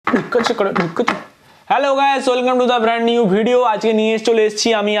Hello guys, welcome to the brand new video. আজকে নিয়ে চলে এসেছি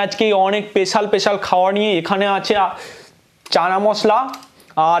আমি আজকে অনেক স্পেশাল খাবার নিয়ে। এখানে আছে চানা মশলা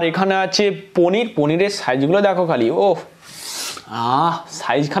আর এখানে আছে পনিরের সাইজগুলো দেখো খালি, ও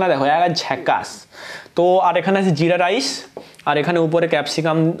সাইজখানা দেখো এক ঝ্যাকাস। তো আর এখানে আছে জিরা রাইস, আর এখানে উপরে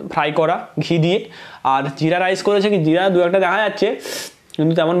ক্যাপসিকাম ফ্রাই করা ঘি দিয়ে। আর জিরা রাইস করেছে, কি জিরা দু একটা দেখা যাচ্ছে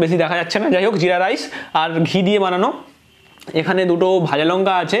কিন্তু তেমন বেশি দেখা যাচ্ছে না। যাই হোক, জিরা রাইস আর ঘি দিয়ে বানানো। এখানে দুটো ভাজা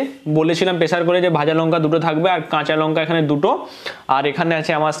লঙ্কা আছে, বলেছিলাম প্রেসার করে যে ভাজা লঙ্কা দুটো থাকবে, আর কাঁচা লঙ্কা এখানে দুটো। আর এখানে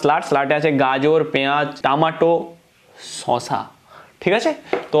আছে আমার স্লাটে আছে গাজর, পেঁয়াজ, টমেটো, শসা, ঠিক আছে।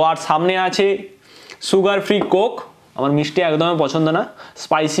 তো আর সামনে আছে সুগার ফ্রি কোক। আমার মিষ্টি একদমই পছন্দ না,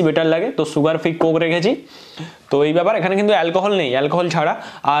 স্পাইসি বেটার লাগে, তো সুগার ফ্রি কোক রেখেছি। তো এই ব্যাপার, এখানে কিন্তু অ্যালকোহল নেই, অ্যালকোহল ছাড়া।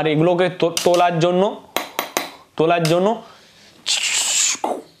 আর এগুলোকে তোলার জন্য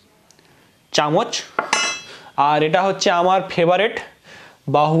চামচ। আর এটা হচ্ছে আমার ফেভারিট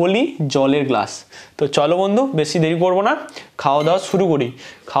বাহুবলী জলের গ্লাস। তো চলো বন্ধু, বেশি দেরি করবো না, খাওয়া দাওয়া শুরু করি।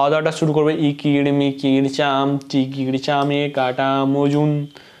 খাওয়া দাওয়াটা শুরু করবে ইকিড় মিকিড় চাম চিকিড় চামে কাটা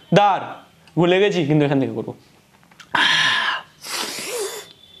মজুমদার, ভুলে গেছি কিন্তু এখান থেকে করবো।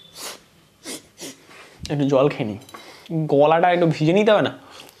 একটু জল খেয়ে নি, গলাটা একটু ভিজে নিতে হবে না।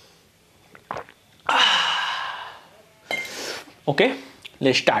 ওকে,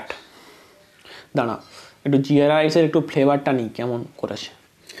 লেটস স্টার্ট। দাঁড়া, একটু জিরা রাইসের একটু ফ্লেভারটা নিই কেমন করেছে।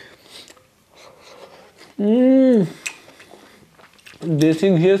 দেশি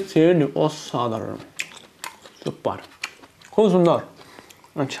ঘিয়ের সেড অসাধারণ, সুপার, খুব সুন্দর।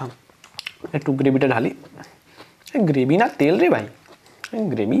 আচ্ছা, একটু গ্রেভিটা ঢালি। গ্রেভি না তেল রে ভাই,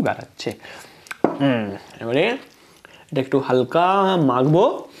 গ্রেভি বাড়াচ্ছে। এবারে এটা একটু হালকা মাখবো,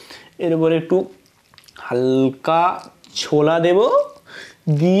 এর উপরে একটু হালকা ছোলা দেব,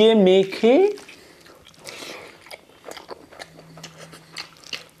 দিয়ে মেখে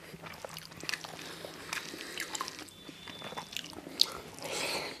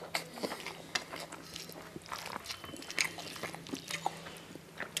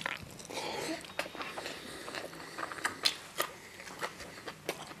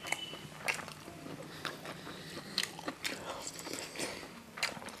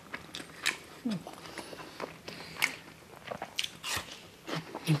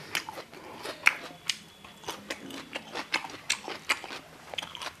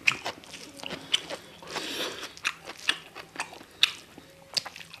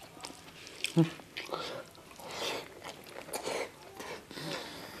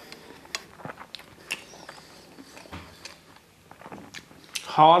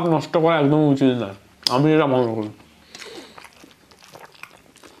খাওয়ার নষ্ট করা একদম উচিত নয়, আমি এটা মনে করি।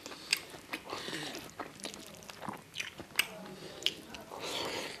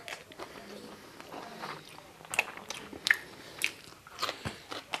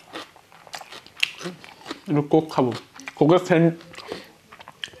 একটু কোক খাবো,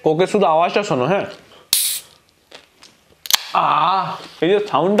 কোকের শুধু আওয়াজটা শোনো। হ্যাঁ, এই যে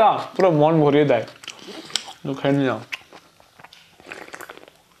সাউন্ডটা পুরো মন ভরিয়ে দেয়। খেয়ে নিলাম।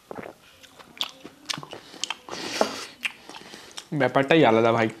 ব্যাপারটাই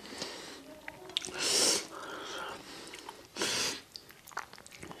আলাদা ভাই।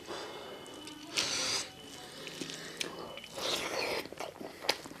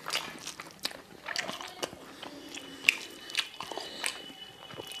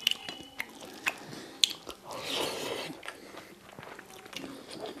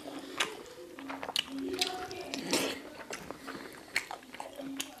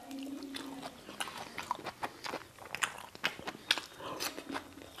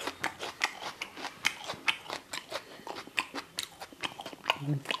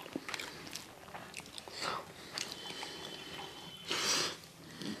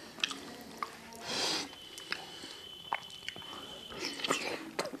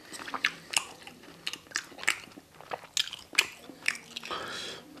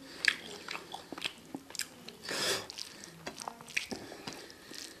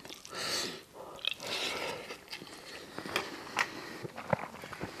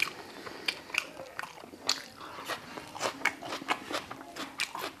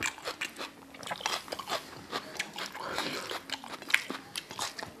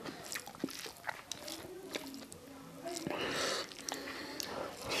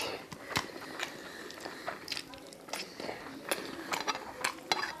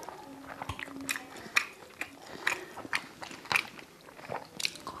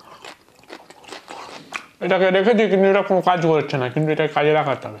 এটাকে রেখেছি কিন্তু এটা কোনো কাজ করছে না, কিন্তু এটা কাজে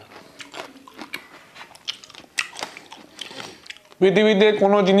রাখাতে হবে। পৃথিবীতে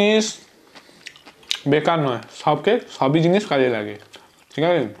কোনো জিনিস বেকার নয়, সবই জিনিস কাজে লাগে। ঠিক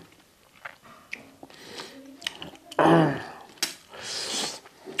আছে।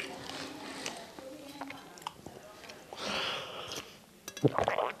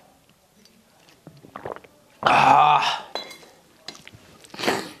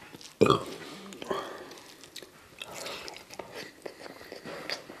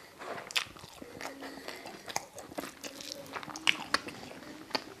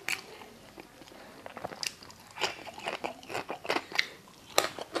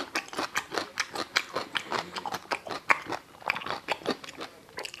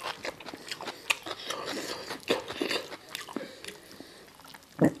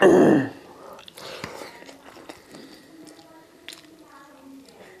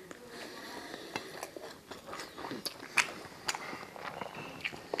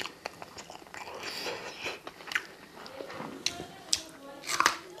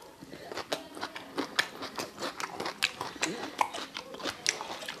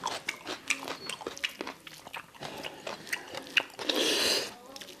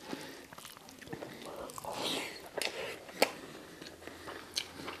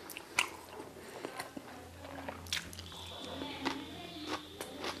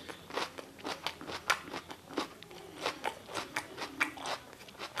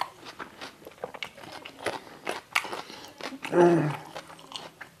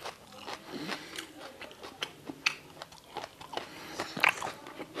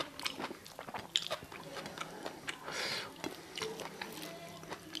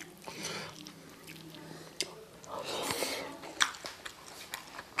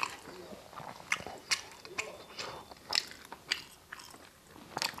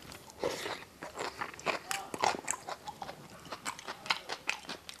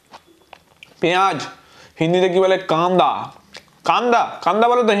 পেঁয়াজ হিন্দিতে কি বলে? কান্দা। কান্দা, কান্দা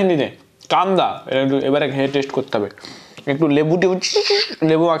বলে তো হিন্দিতে, কান্দা। এবারে খেয়ে টেস্ট করতে হবে। একটু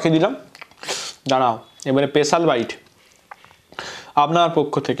লেবু মাখিয়ে দিলাম। দাঁড়াও, এবারে স্পেশাল বাইট আপনার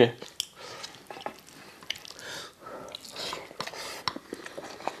পক্ষ থেকে।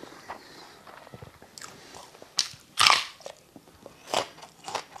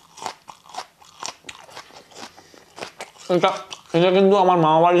 এটা কিন্তু আমার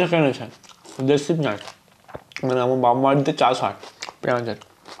মামা বাড়ি থেকে এনেছে, দেশি পেঁয়াজ, মানে আমার বাবা বাড়িতে চাষ হয় পেঁয়াজের।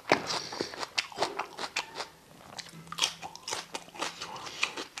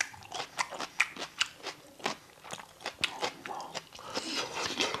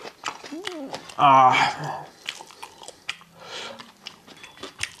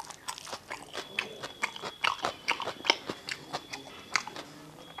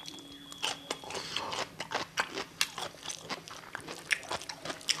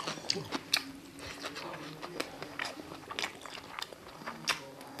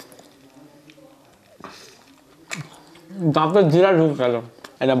 দাঁতে জিরা ঢুকে গেল।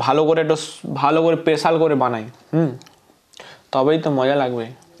 এটা ভালো করে একটু ভালো করে স্পেশাল করে বানাই, তবেই তো মজা লাগবে।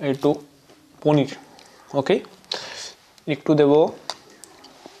 একটু পনির, ওকে, একটু দেব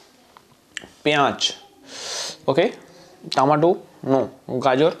পেঁয়াজ, ওকে, টমেটো নো,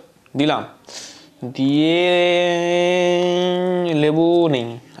 গাজর দিলাম, দিয়ে লেবু নেই,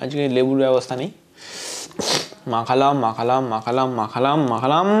 আজকে লেবুর ব্যবস্থা নেই। মাখালাম মাখালাম মাখালাম মাখালাম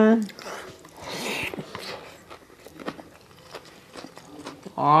মাখালাম।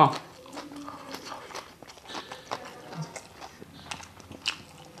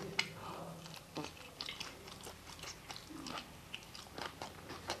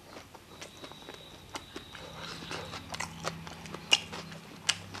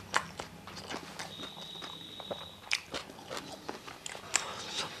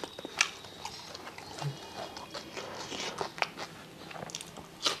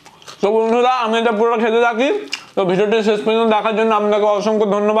 তো বন্ধুরা, আমি এটা পুরো খেতে থাকি। তো ভিডিওটি শেষ পর্যন্ত দেখার জন্য আপনাকে অসংখ্য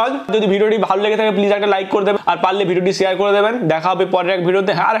ধন্যবাদ। যদি ভিডিওটি ভালো লেগে থাকে প্লিজ একটা লাইক করে দেবেন, আর পারলে ভিডিওটি শেয়ার করে দেবেন। দেখা হবে পরের এক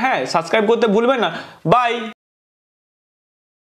ভিডিওতে। আর হ্যাঁ, সাবস্ক্রাইব করতে ভুলবেন না। বাই।